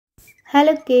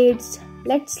Hello kids,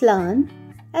 let's learn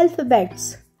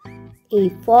alphabets. A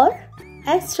for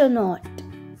astronaut.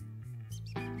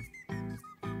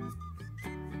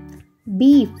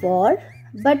 B for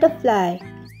butterfly.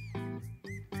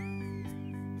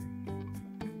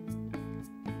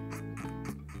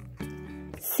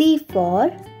 C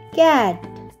for cat.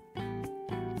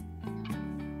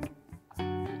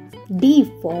 D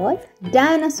for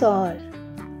dinosaur.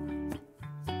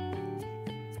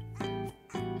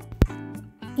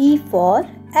 E for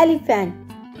elephant.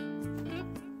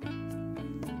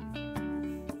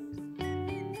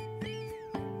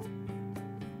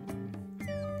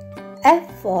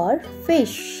 F for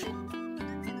fish.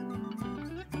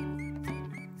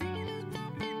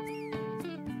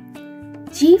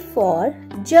 G for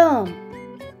germ.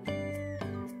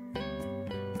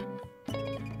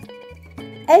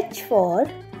 H for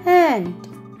hand.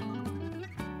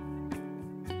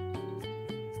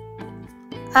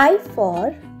 I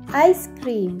for ice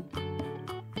cream.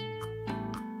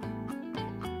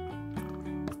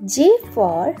 J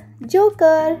for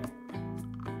joker.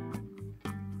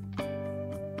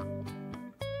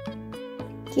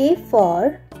 K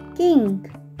for king.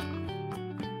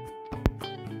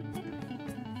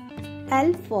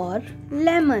 L for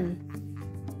lemon.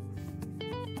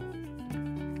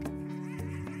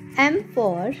 M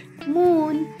for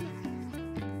moon.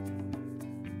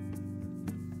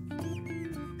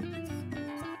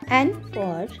 N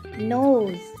for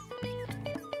nose.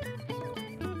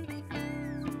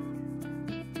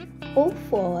 O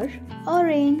for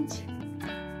orange.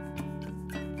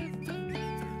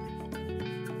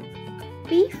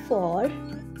 P for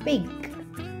pig.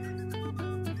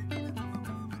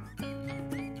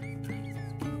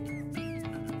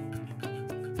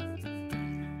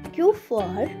 Q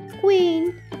for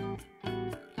queen.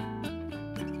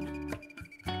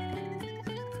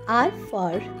 R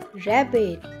for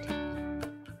rabbit.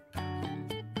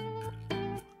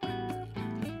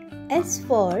 S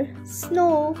for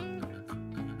snow.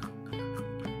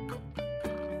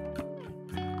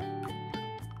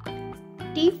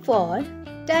 T for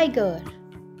tiger.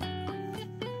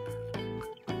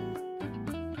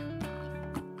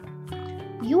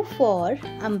 U for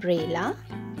umbrella.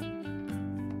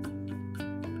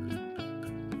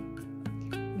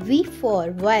 V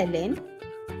for violin.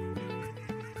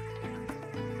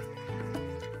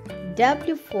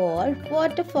 W for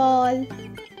waterfall.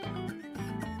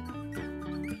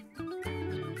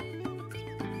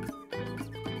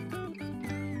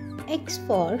 X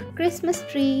for Christmas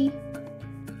tree.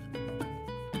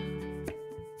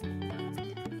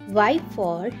 Y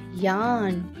for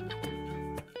yarn.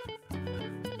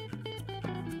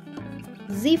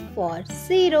 Z for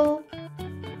zero.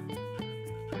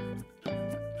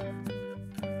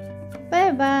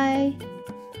 Bye bye.